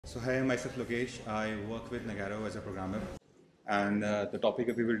So hi, myself Lokesh. I work with Nagaro as a programmer, and the topic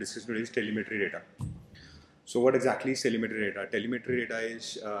that we will discuss today is telemetry data. So what exactly is telemetry data? Telemetry data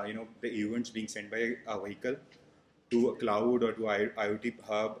is the events being sent by a vehicle to a cloud or to IoT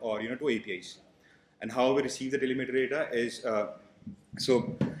hub or to APIs. And how we receive the telemetry data is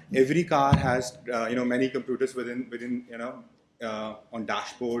so every car has many computers within on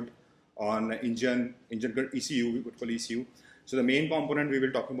dashboard, on engine ECU, we would call ECU. So the main component we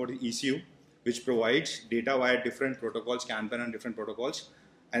will talk about is ECU, which provides data via different protocols, CAN and different protocols,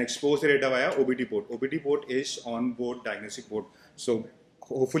 and expose the data via OBD port. OBD port is on-board diagnostic port. So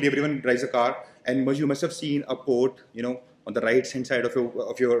hopefully everyone drives a car, and you must have seen a port, on the right hand side of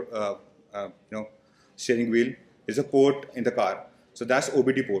your steering wheel. There's a port in the car. So that's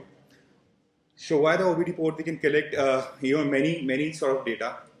OBD port. So via the OBD port, we can collect many sort of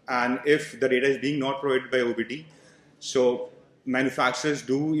data, and if the data is being not provided by OBD, so manufacturers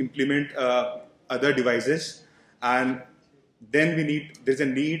do implement other devices, and then there's a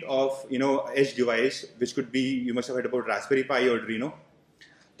need of edge device, which could be, you must have heard about Raspberry Pi or Arduino,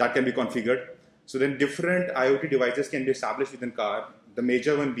 that can be configured. So then different IoT devices can be established within car. The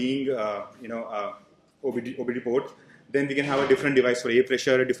major one being OBD port. Then we can have a different device for air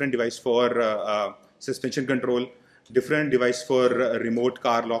pressure, a different device for suspension control, different device for remote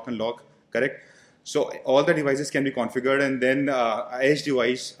car lock and lock, correct? So all the devices can be configured, and then edge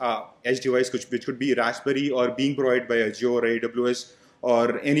device which could be Raspberry or being provided by Azure or AWS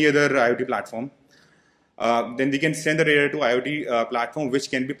or any other IoT platform. Then we can send the data to IoT platform, which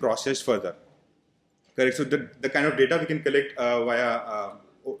can be processed further. Correct. So the kind of data we can collect via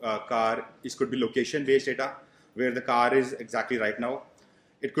car could be location-based data, where the car is exactly right now.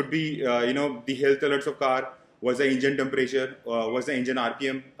 It could be the health alerts of car. What's the engine temperature? What's the engine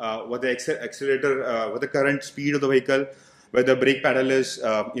RPM? What the accelerator? What the current speed of the vehicle? Whether the brake pedal is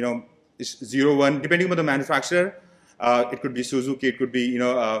is 0, 1, depending on the manufacturer. It could be Suzuki. It could be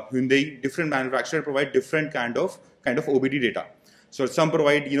Hyundai. Different manufacturers provide different kind of OBD data. So some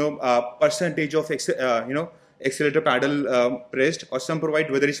provide percentage of accelerator pedal pressed, or some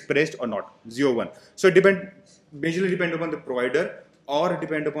provide whether it's pressed or not, 0, 1. So it majorly depend upon the provider, or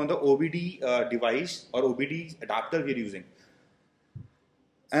depend upon the OBD device or OBD adapter we're using.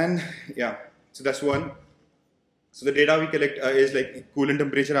 And yeah, so that's one. So the data we collect is like coolant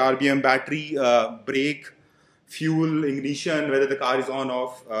temperature, RPM, battery, brake, fuel, ignition, whether the car is on,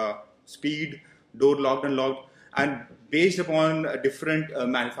 off, speed, door locked, unlocked, and based upon different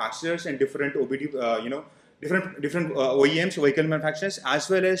manufacturers and different OBD, different OEMs, vehicle manufacturers, as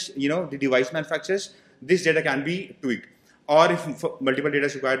well as the device manufacturers, this data can be tweaked. Or if multiple data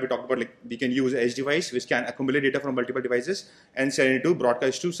is required, we talk about we can use edge device, which can accumulate data from multiple devices and send it to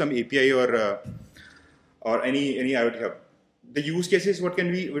broadcast to some API or any IoT hub. The use cases, what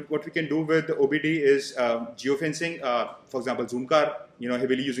we can do with OBD is geofencing. For example, Zoom car,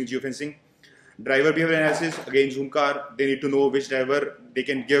 heavily using geofencing. Driver behavior analysis, again Zoom car. They need to know which driver they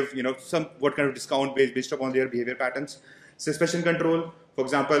can give, what kind of discount based upon their behavior patterns. Suspension control, for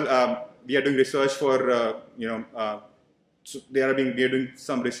example, we are doing research for so we are doing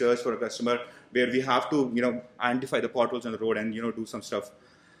some research for a customer where we have to identify the potholes on the road and do some stuff.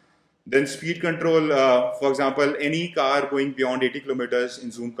 Then speed control, for example, any car going beyond 80 kilometers in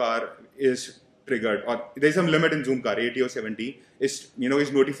Zoom car is triggered, or there's some limit in Zoom car, 80 or 70. Is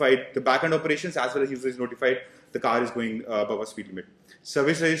notified. The backend operations as well as user is notified the car is going above a speed limit.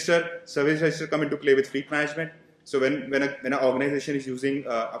 Service register come into play with fleet management. So when an organization is using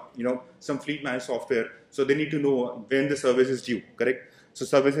some fleet management software, so they need to know when the service is due, correct? So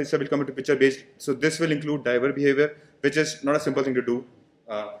service register will come into picture based. So this will include driver behavior, which is not a simple thing to do.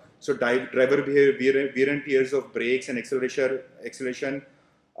 So driver behavior, wear and tears of brakes and acceleration,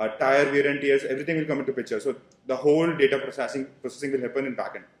 tire wear and tears, everything will come into picture. So the whole data processing will happen in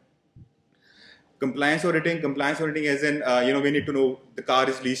backend. Compliance auditing as in, we need to know the car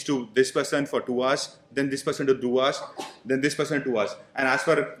is leased to this person for 2 hours, then this person to 2 hours, then this person 2 hours. And as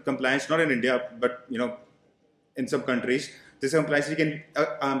for compliance, not in India, but in some countries, this compliance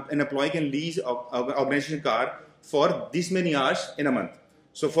an employee can lease an organization car for this many hours in a month.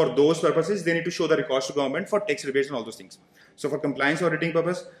 So for those purposes, they need to show the records to government for tax rebates and all those things. So for compliance auditing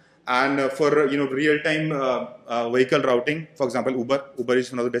purpose, and for real-time vehicle routing, for example, Uber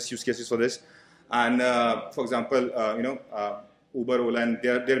is one of the best use cases for this. And for example, Uber, Ola, and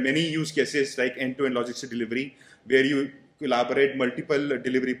there are many use cases like end-to-end logistics delivery, where you collaborate multiple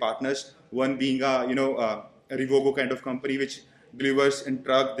delivery partners. One being a Revogo kind of company which delivers in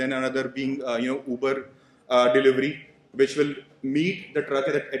truck, then another being Uber delivery, which will meet the truck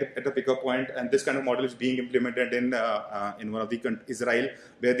at the pickup point, and this kind of model is being implemented in one of the Israel,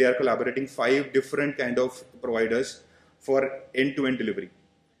 where they are collaborating 5 different kind of providers for end-to-end delivery.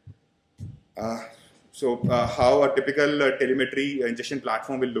 How a typical telemetry ingestion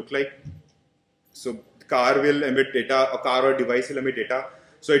platform will look like. So the car will emit data, a car or device will emit data.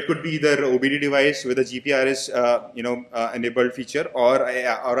 So it could be either OBD device with a GPRS enabled feature, or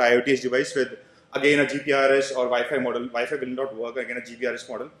IoTs device with again a GPRS or Wi-Fi model. Wi-Fi will not work, again a GPRS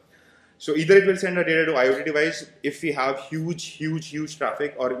model. So either it will send a data to IoT device if we have huge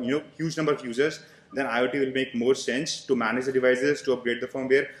traffic or huge number of users, then IoT will make more sense to manage the devices, to upgrade the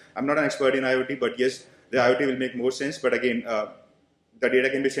firmware. I'm not an expert in IoT, but yes, the IoT will make more sense. But again, the data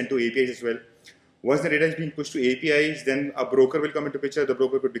can be sent to APIs as well. Once the data is being pushed to APIs, then a broker will come into picture. The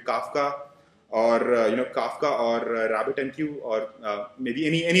broker could be Kafka, or RabbitMQ, or maybe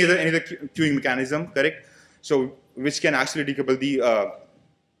any other queuing mechanism, correct? So which can actually decouple the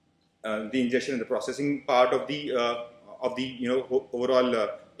ingestion and the processing part of the overall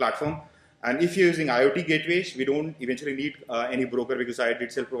platform. And if you're using IoT gateways, we don't eventually need any broker, because IoT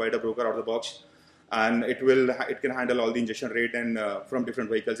itself provide a broker out of the box, and it can handle all the ingestion rate and from different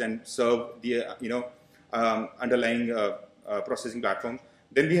vehicles and serve the underlying processing platform.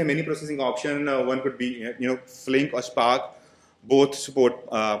 Then we have many processing options. One could be Flink or Spark. Both support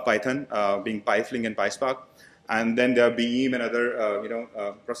Python, being PyFlink and PySpark. And then there are Beam and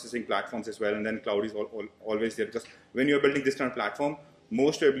other processing platforms as well. And then cloud is always there, because when you're building this kind of platform,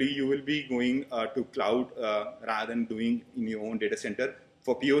 most probably you will be going to cloud rather than doing in your own data center.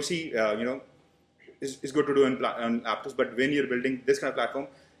 For POC, it's good to do on laptops, but when you're building this kind of platform,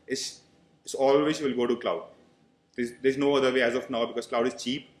 it's always you will go to cloud. There's no other way as of now, because cloud is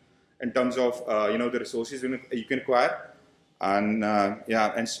cheap in terms of the resources you can acquire, and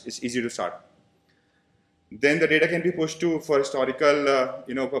and it's easy to start. Then the data can be pushed to for historical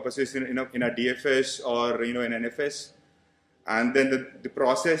purposes in a DFS or in NFS, and then the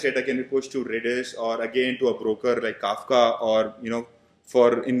process data can be pushed to Redis, or again to a broker like Kafka, or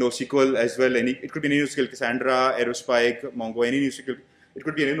for in NoSQL as well. It could be any NoSQL, Cassandra, Aerospike, Mongo, any NoSQL. It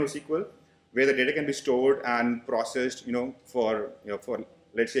could be any NoSQL, where the data can be stored and processed, for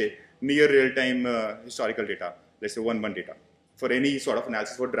let's say near real-time historical data, let's say 1-1 data, for any sort of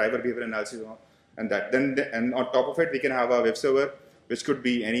analysis, for driver behavior analysis, and that. And on top of it, we can have a web server, which could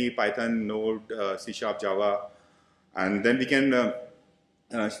be any Python, Node, C#, Java, and then we can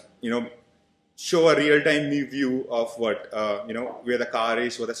show a real-time view of what where the car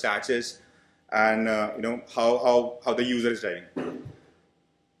is, what the stats is, and how the user is driving.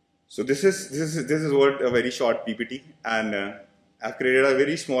 So this is what a very short PPT, and I've created a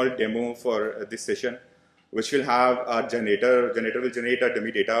very small demo for this session, which will have a generator. Generator will generate a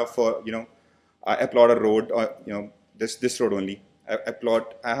dummy data for I plot a road, or this road only.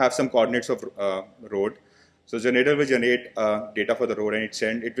 I have some coordinates of road. So generator will generate data for the road,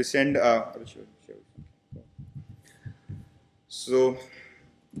 and it will send. So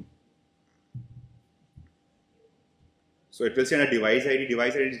it will send a device ID,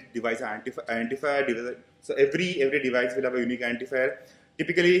 device identifier. So every device will have a unique identifier.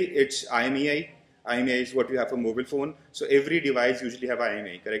 Typically, it's IMEI. IMEI is what you have for mobile phone. So every device usually have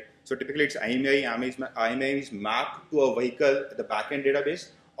IMEI, correct? So typically, it's IMEI. IMEI is mapped to a vehicle at the backend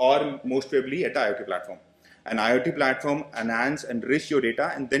database, or most probably at the IoT platform. An IoT platform enhance and enrich your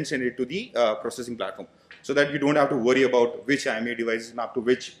data and then send it to the processing platform, so that you don't have to worry about which IMEI device is mapped to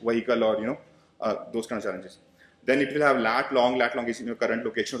which vehicle, or those kind of challenges. Then it will have lat long is current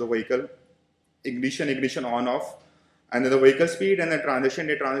location of the vehicle, ignition on off, and then the vehicle speed, and the transition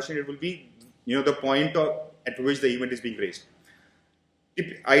it will be the point at which the event is being raised.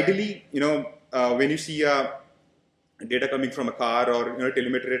 Ideally, when you see data coming from a car or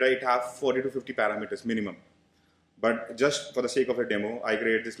telemetry data, it have 40 to 50 parameters minimum. But just for the sake of a demo, I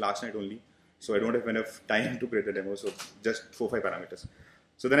created this last night only, so I don't have enough time to create the demo. So just 4-5 parameters.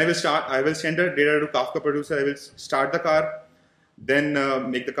 So then I will send the data to Kafka producer. I will start the car, then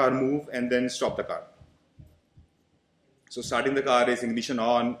make the car move, and then stop the car. So starting the car is ignition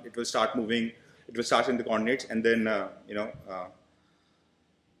on. It will start moving. It will start in the coordinates, and then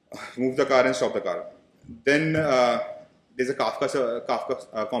move the car and stop the car. Then there's a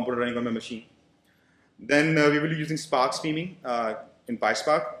Kafka component running on my machine. Then we will be using Spark streaming in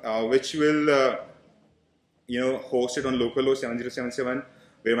PySpark, which will host it on localhost 7077,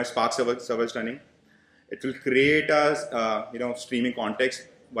 where my Spark server is running. It will create a streaming context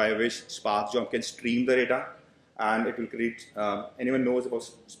by which Spark job can stream the data, and it will create. Anyone knows about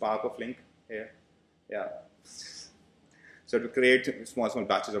Spark or Flink here? Yeah. So it will create small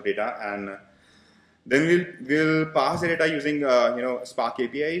batches of data, and Then we'll pass the data using Spark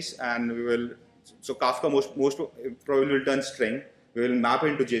APIs, and we will, so Kafka most probably will turn string. We will map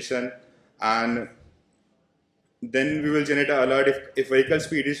into JSON, and then we will generate an alert if vehicle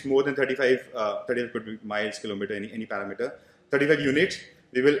speed is more than 35, 35 could be miles, kilometer, any parameter, 35 units.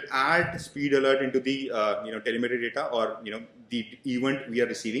 We will add speed alert into the telemetry data, or the event we are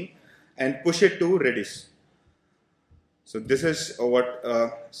receiving, and push it to Redis. So this is what.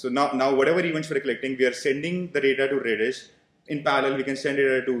 So now whatever events we are collecting, we are sending the data to Redis. In parallel, we can send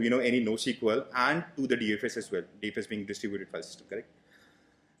data to any NoSQL and to the DFS as well. DFS being distributed file system, correct?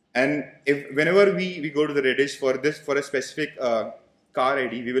 And whenever we go to the Redis for a specific car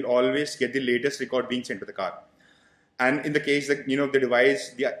ID, we will always get the latest record being sent to the car. And in the case that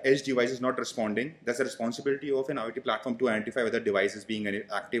the edge device is not responding, that's the responsibility of an IoT platform to identify whether the device is being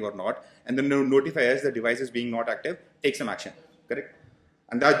active or not, and then notify us the device is being not active, take some action, correct?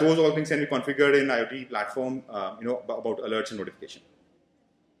 And those all things can be configured in IoT platform, about alerts and notification.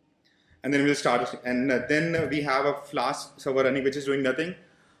 And then we'll start, and then we have a Flask server running which is doing nothing.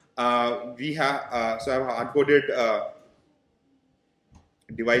 We have so I've hard-coded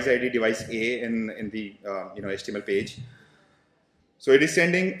device ID device A in the HTML page. So it is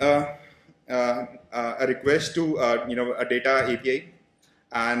sending a request to a data API,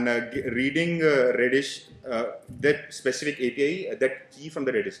 and reading Redis, that specific API, that key from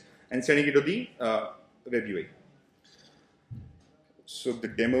the Redis, and sending it to the web UI. So the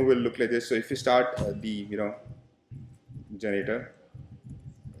demo will look like this. So if you start the generator.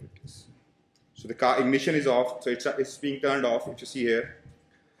 So the car ignition is off, so it's being turned off, if you see here,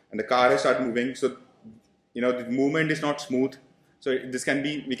 and the car has started moving. So the movement is not smooth. So this can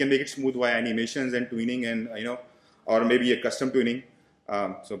be, we can make it smooth via animations and tuning, and or maybe a custom tuning.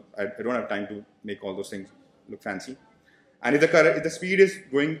 So I don't have time to make all those things look fancy. And if the speed is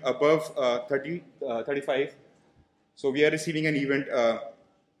going above 35, so we are receiving an event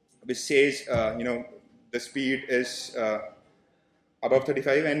which says the speed is above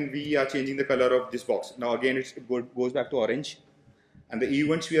 35, and we are changing the color of this box. Now again, it goes back to orange, and the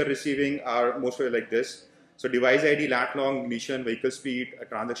events we are receiving are mostly like this. So device ID, lat long, ignition, vehicle speed, a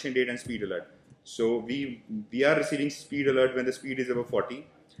transaction date, and speed alert. So we are receiving speed alert when the speed is above 40,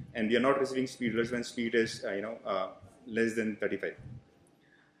 and we are not receiving speed alerts when speed is less than 35.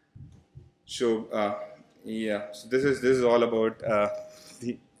 So yeah, so this is all about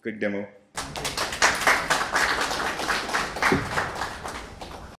the quick demo.